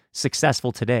that's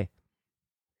successful today.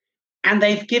 And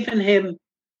they've given him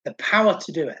the power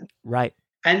to do it. Right.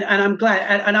 And I'm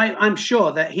glad, and I'm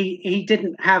sure that he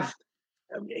didn't have,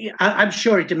 I'm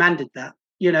sure he demanded that,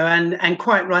 and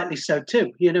quite rightly so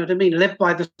too. You know what I mean? Live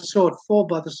by the sword, fall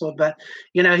by the sword. But,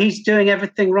 he's doing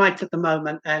everything right at the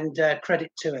moment, and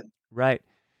credit to him. Right.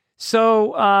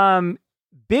 So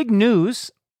big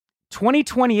news,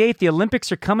 2028, the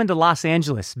Olympics are coming to Los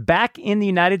Angeles, back in the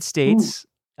United States.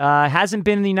 Hasn't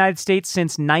been in the United States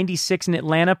since 96 in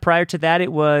Atlanta. Prior to that,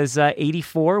 it was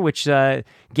 84, which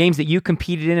games that you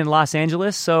competed in Los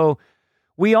Angeles. So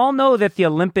we all know that the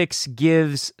Olympics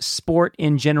gives sport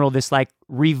in general this like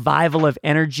revival of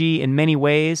energy in many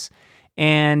ways.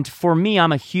 And for me,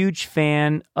 I'm a huge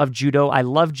fan of judo. I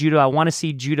love judo. I want to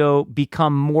see judo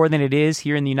become more than it is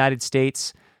here in the United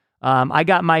States. I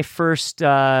got my first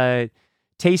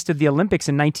taste of the Olympics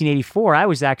in 1984. I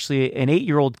was actually an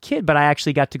 8-year-old kid, but I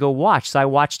actually got to go watch. So I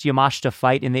watched Yamashita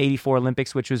fight in the 84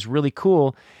 Olympics, which was really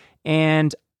cool.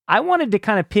 And I wanted to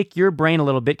kind of pick your brain a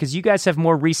little bit because you guys have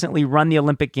more recently run the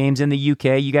Olympic Games in the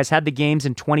UK. You guys had the games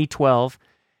in 2012.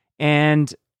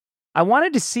 And I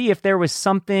wanted to see if there was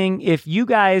something, if you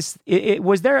guys,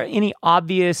 was there any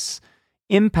obvious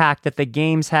impact that the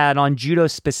games had on judo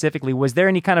specifically? Was there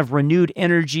any kind of renewed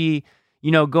energy,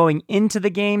 going into the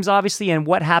games, obviously, and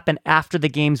what happened after the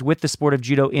games with the sport of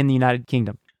judo in the United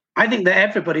Kingdom? I think that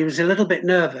everybody was a little bit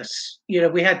nervous.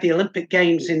 We had the Olympic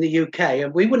Games in the UK,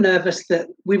 and we were nervous that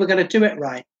we were going to do it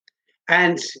right.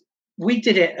 And we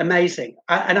did it amazing.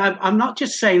 I'm not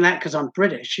just saying that because I'm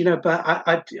British, but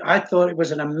I thought it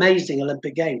was an amazing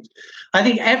Olympic Games. I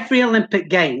think every Olympic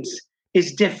Games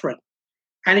is different.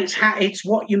 And it's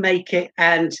what you make it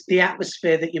and the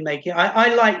atmosphere that you make it.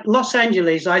 I like Los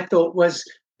Angeles, I thought was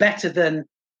better than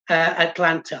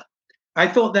Atlanta. I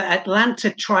thought that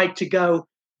Atlanta tried to go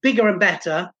bigger and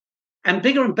better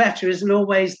isn't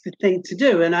always the thing to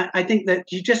do. And I think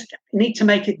that you just need to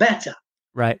make it better.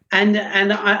 Right. And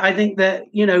I think that,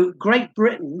 Great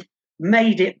Britain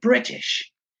made it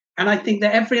British. And I think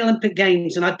that every Olympic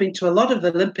Games, and I've been to a lot of the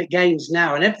Olympic Games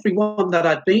now, and every one that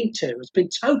I've been to has been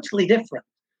totally different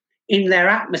in their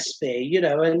atmosphere,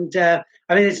 and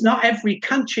it's not every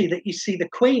country that you see the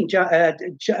Queen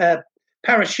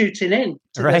parachuting in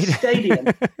to right. the stadium,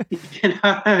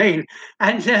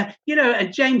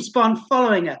 and James Bond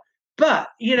following her. But,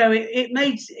 it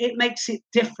makes it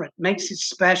different, makes it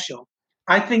special.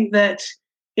 I think that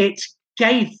it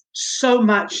gave so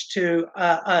much to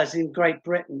us in Great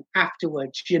Britain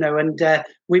afterwards, and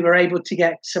we were able to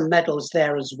get some medals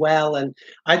there as well. And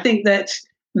I think that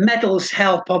medals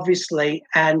help, obviously,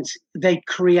 and they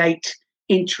create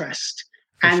interest.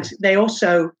 And they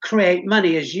also create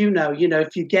money, as you know.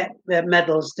 If you get their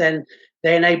medals, then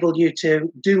they enable you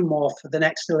to do more for the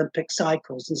next Olympic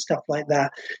cycles and stuff like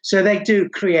that. So they do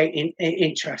create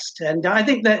interest. And I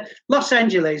think that Los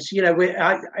Angeles,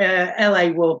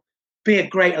 LA will be a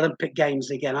great Olympic Games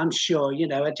again, I'm sure.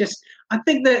 I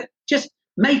think that just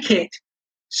make it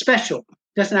special.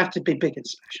 Doesn't have to be big and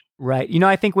special. Right.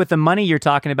 I think with the money you're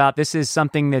talking about, this is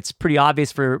something that's pretty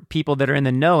obvious for people that are in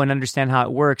the know and understand how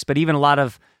it works. But even a lot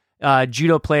of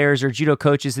judo players or judo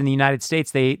coaches in the United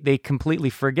States, they completely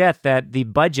forget that the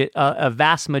budget, a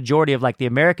vast majority of like the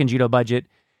American judo budget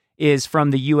is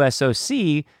from the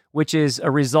USOC, which is a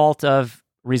result of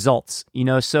results.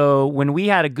 So when we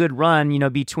had a good run,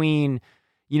 between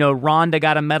Rhonda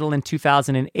got a medal in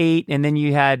 2008, and then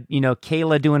you had,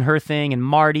 Kayla doing her thing, and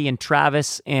Marty and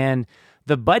Travis, and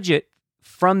the budget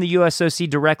from the USOC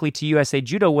directly to USA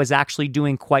Judo was actually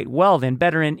doing quite well then,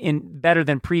 better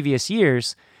than previous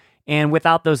years. And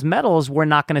without those medals, we're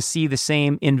not going to see the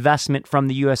same investment from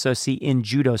the USOC in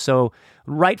judo. So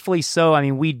rightfully so.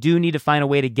 We do need to find a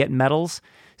way to get medals.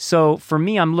 So for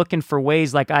me, I'm looking for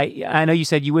ways, like I know you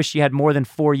said you wish you had more than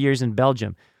 4 years in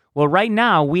Belgium. Well, right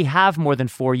now, we have more than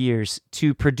 4 years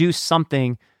to produce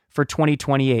something for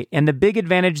 2028. And the big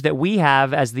advantage that we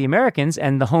have as the Americans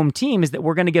and the home team is that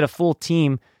we're going to get a full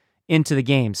team into the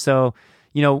games. So,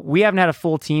 we haven't had a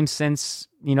full team since,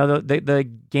 the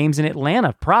games in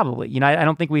Atlanta, probably. I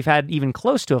don't think we've had even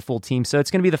close to a full team. So it's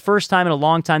going to be the first time in a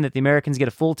long time that the Americans get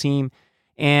a full team.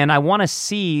 And I want to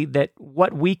see that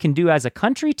what we can do as a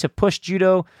country to push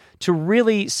judo to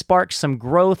really spark some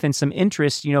growth and some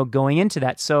interest, going into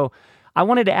that. So I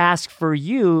wanted to ask for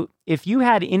you, if you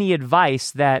had any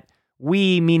advice that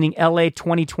we, meaning LA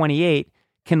 2028,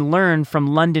 can learn from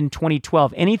London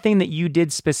 2012, anything that you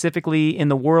did specifically in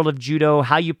the world of judo,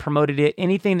 how you promoted it,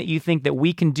 anything that you think that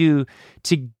we can do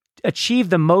to achieve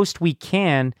the most we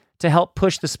can to help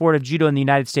push the sport of judo in the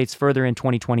United States further in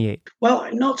 2028? Well,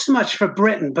 not so much for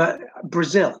Britain, but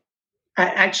Brazil,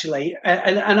 actually.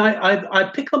 And I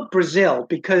pick up Brazil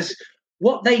because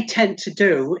what they tend to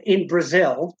do in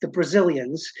Brazil, the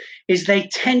Brazilians, is they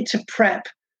tend to prep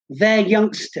their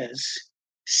youngsters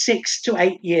 6 to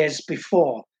 8 years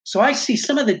before. So I see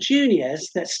some of the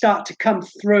juniors that start to come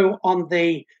through on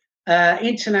the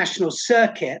international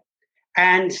circuit,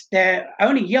 and they're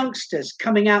only youngsters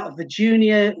coming out of the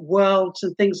junior worlds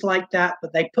and things like that,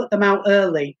 but they put them out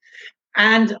early.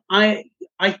 And I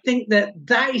think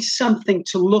that is something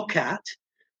to look at.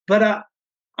 But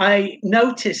I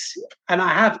notice, and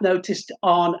I have noticed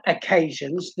on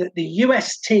occasions, that the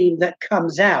US team that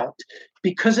comes out,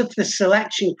 because of the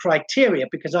selection criteria,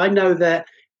 because I know that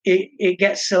it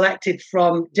gets selected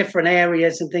from different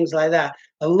areas and things like that.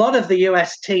 A lot of the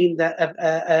US team that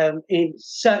in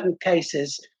certain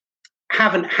cases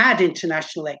haven't had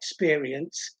international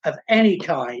experience of any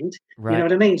kind. Right. You know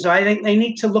what I mean? So I think they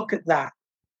need to look at that.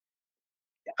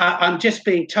 I'm just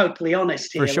being totally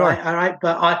honest here. For sure. Right? All right.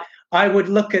 But I would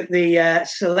look at the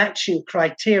selection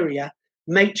criteria,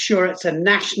 make sure it's a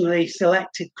nationally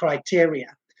selected criteria,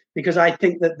 because I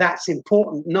think that that's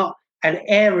important, not an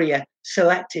area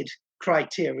selected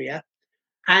criteria.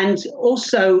 And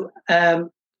also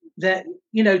that,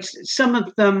 some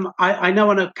of them, I know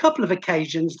on a couple of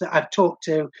occasions that I've talked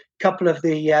to a couple of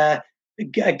the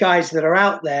guys that are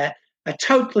out there are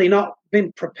totally not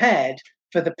been prepared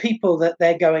for the people that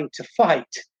they're going to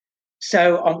fight.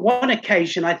 So on one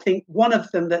occasion, I think one of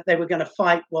them that they were going to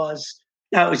fight was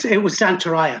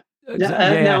Zantaraya.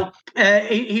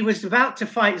 He was about to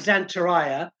fight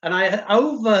Zantaraya, and I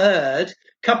overheard a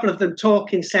couple of them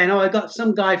talking, saying, "Oh, I got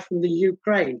some guy from the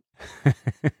Ukraine,"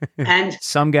 and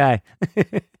some guy,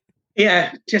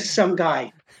 yeah, just some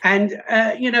guy. And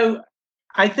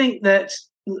I think that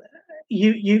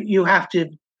you have to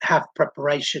have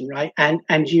preparation, right?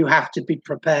 And you have to be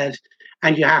prepared,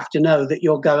 and you have to know that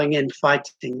you're going in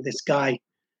fighting this guy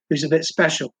who's a bit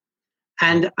special.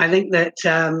 And I think that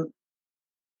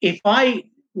if I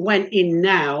went in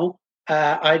now,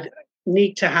 I'd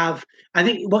need to have, I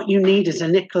think what you need is a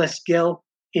Nicholas Gill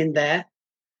in there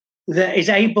that is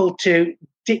able to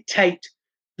dictate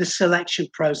the selection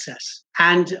process.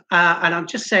 And I'm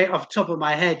just saying off the top of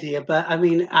my head here, but I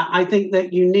mean, I think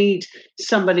that you need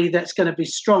somebody that's going to be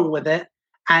strong with it.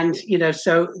 And,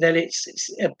 so that it's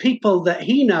people that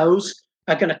he knows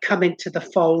are going to come into the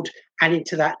fold and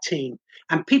into that team,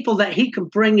 and people that he can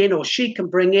bring in or she can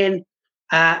bring in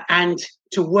and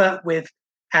to work with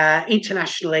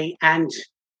internationally and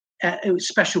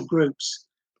special groups.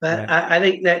 But I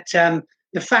think that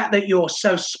the fact that you're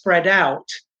so spread out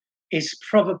is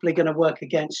probably going to work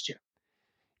against you.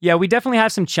 Yeah, we definitely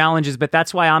have some challenges, but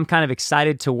that's why I'm kind of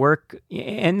excited to work,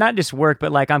 and not just work,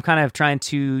 but like I'm kind of trying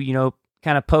to,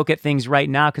 kind of poke at things right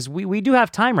now, because we do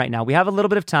have time right now. We have a little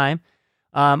bit of time.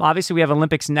 Obviously, we have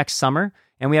Olympics next summer,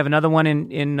 and we have another one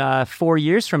in 4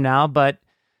 years from now, but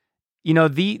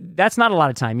that's not a lot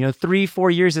of time.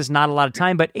 3-4 years is not a lot of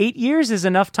time, but 8 years is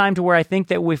enough time to where I think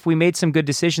that if we made some good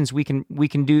decisions, we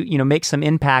can do, make some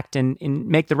impact and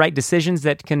make the right decisions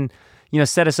that can,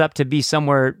 set us up to be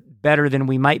somewhere better than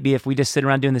we might be if we just sit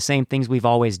around doing the same things we've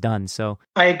always done. So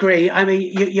I agree. I mean,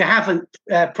 you haven't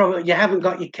got your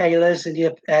Kaylas and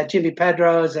your Jimmy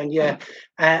Pedros and your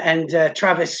and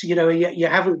Travis. You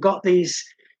haven't got these.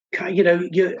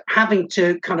 You're having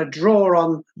to kind of draw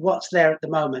on what's there at the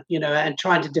moment, and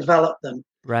trying to develop them.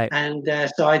 Right. And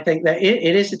so I think that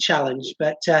it is a challenge.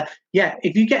 But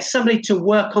if you get somebody to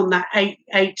work on that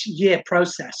 8-year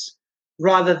process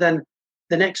rather than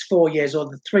the next 4 years or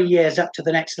the 3 years up to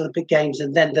the next Olympic Games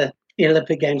and then the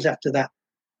Olympic Games after that.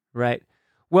 Right.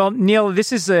 Well, Neil,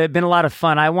 this has been a lot of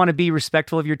fun. I want to be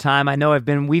respectful of your time. I know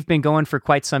we've been going for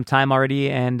quite some time already,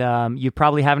 and you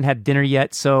probably haven't had dinner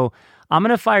yet. So I'm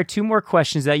going to fire 2 more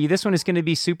questions at you. This one is going to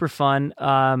be super fun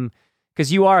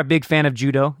because you are a big fan of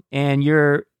judo and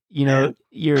you're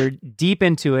deep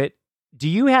into it. Do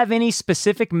you have any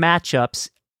specific matchups,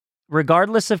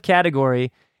 regardless of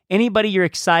category, anybody you're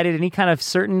excited, any kind of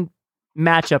certain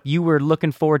matchup you were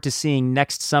looking forward to seeing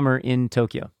next summer in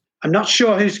Tokyo? I'm not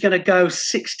sure who's going to go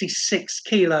 66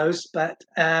 kilos, but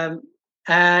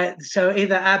so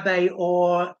either Abe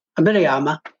or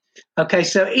Miliyama. Okay,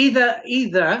 so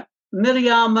either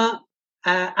Miliyama,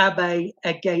 Abe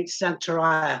against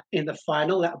Santaraya in the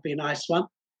final. That would be a nice one.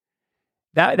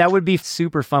 That would be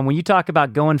super fun. When you talk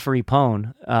about going for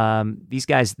Ippon, these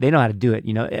guys, they know how to do it.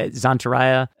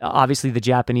 Zantaraya, obviously the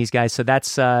Japanese guys. So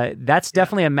that's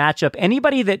definitely a matchup.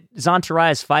 Anybody that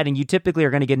Zantaraya is fighting, you typically are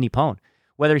going to get an Ippon.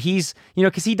 Whether he's,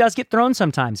 because he does get thrown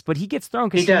sometimes, but he gets thrown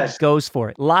because he goes for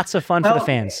it. Lots of fun for the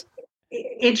fans.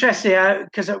 Interesting,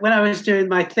 because when I was doing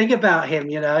my thing about him,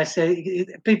 I said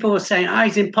people were saying,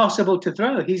 he's impossible to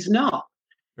throw. He's not.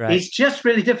 Right. He's just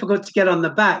really difficult to get on the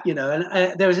back,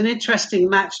 And there was an interesting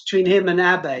match between him and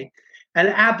Abe, and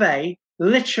Abe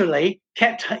literally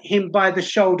kept him by the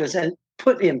shoulders and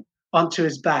put him onto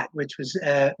his back, which was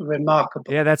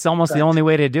remarkable. Yeah, that's almost the only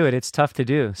way to do it. It's tough to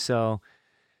do.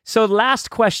 So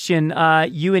last question,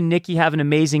 you and Niki have an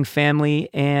amazing family,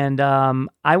 and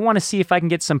I want to see if I can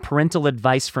get some parental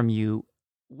advice from you.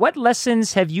 What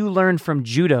lessons have you learned from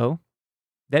judo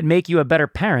that make you a better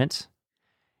parent?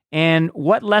 And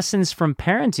what lessons from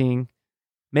parenting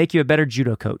make you a better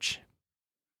judo coach?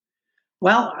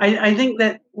 Well, I think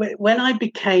that when I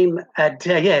became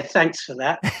thanks for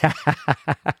that.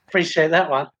 Appreciate that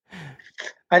one.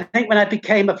 I think when I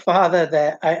became a father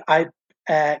there, I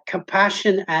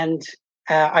compassion, and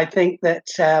I think that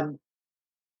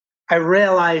I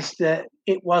realized that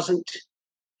you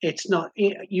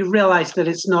realize that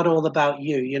it's not all about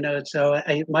you, so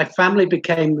my family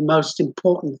became the most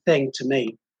important thing to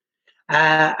me.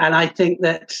 And I think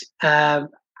that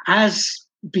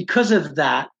because of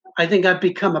that, I think I've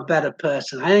become a better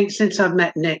person. I think since I've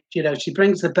met Nick, she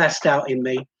brings the best out in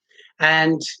me.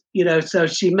 And, so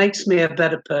she makes me a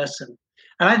better person.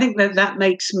 And I think that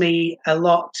makes me a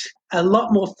lot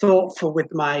more thoughtful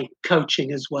with my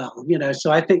coaching as well.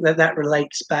 So I think that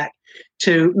relates back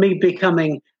to me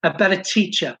becoming a better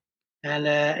teacher. And,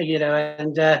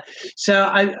 so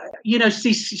I,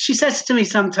 she says to me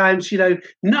sometimes,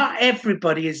 not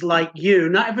everybody is like you.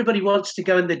 Not everybody wants to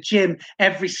go in the gym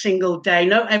every single day.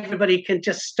 Not everybody can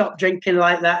just stop drinking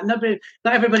like that. Not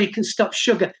everybody can stop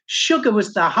sugar. Sugar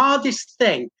was the hardest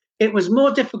thing. It was more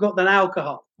difficult than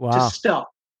alcohol to stop.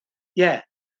 Yeah,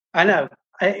 I know.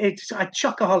 I'm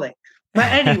chocoholic. But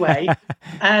anyway,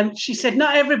 she said,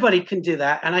 not everybody can do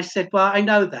that. And I said, well, I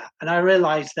know that. And I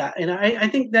realized that. And I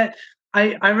think that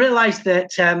I realized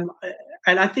that,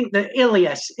 and I think that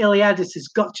Iliadis has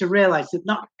got to realize that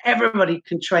not everybody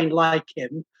can train like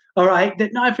him. All right.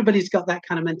 That not everybody's got that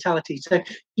kind of mentality. So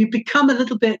you become a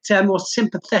little bit more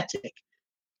sympathetic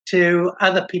to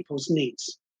other people's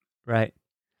needs. Right.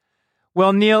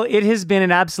 Well, Neil, it has been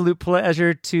an absolute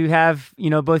pleasure to have,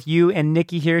 both you and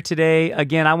Niki here today.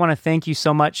 Again, I want to thank you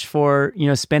so much for,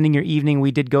 spending your evening.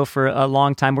 We did go for a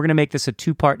long time. We're going to make this a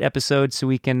 2-part episode so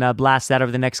we can blast that over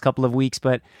the next couple of weeks.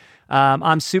 But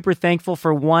I'm super thankful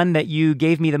for one, that you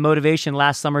gave me the motivation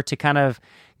last summer to kind of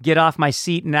get off my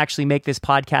seat and actually make this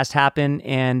podcast happen.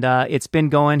 And it's been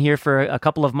going here for a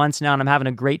couple of months now, and I'm having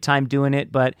a great time doing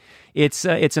it. But it's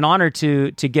an honor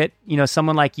to get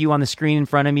someone like you on the screen in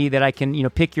front of me that I can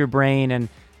pick your brain. And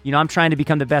I'm trying to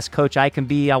become the best coach I can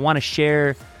be. I want to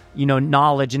share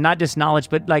knowledge, and not just knowledge,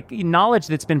 but like knowledge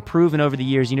that's been proven over the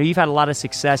years. You've had a lot of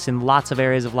success in lots of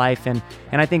areas of life, and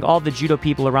I think all the judo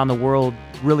people around the world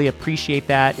really appreciate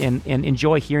that and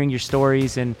enjoy hearing your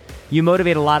stories. And you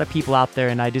motivate a lot of people out there,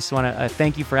 and I just want to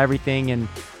thank you for everything. And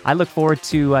I look forward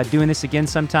to doing this again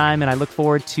sometime, and I look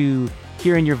forward to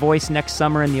hearing your voice next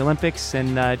summer in the Olympics.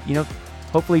 And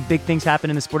hopefully big things happen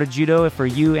in the sport of judo for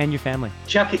you and your family.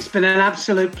 Chuck, it's been an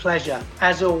absolute pleasure,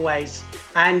 as always.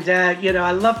 And,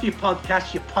 I love your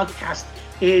podcast. Your podcast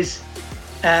is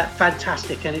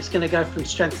fantastic, and it's going to go from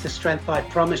strength to strength, I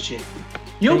promise you.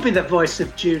 You'll be the voice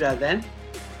of judo then.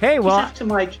 Hey, well, after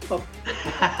my job.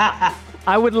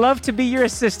 I would love to be your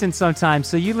assistant sometime,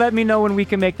 so you let me know when we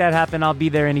can make that happen. I'll be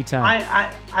there anytime.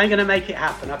 I'm going to make it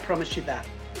happen. I promise you that.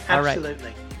 Absolutely.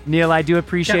 All right. Neil, I do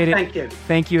appreciate it. Thank you.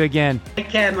 Thank you again. Take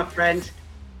care, my friend.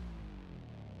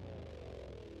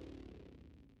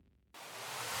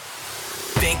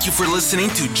 Thank you for listening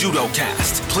to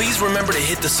JudoCast. Please remember to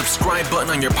hit the subscribe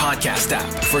button on your podcast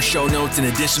app. For show notes and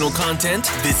additional content,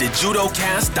 visit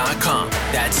judocast.com.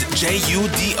 That's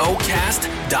JUDOcast.com.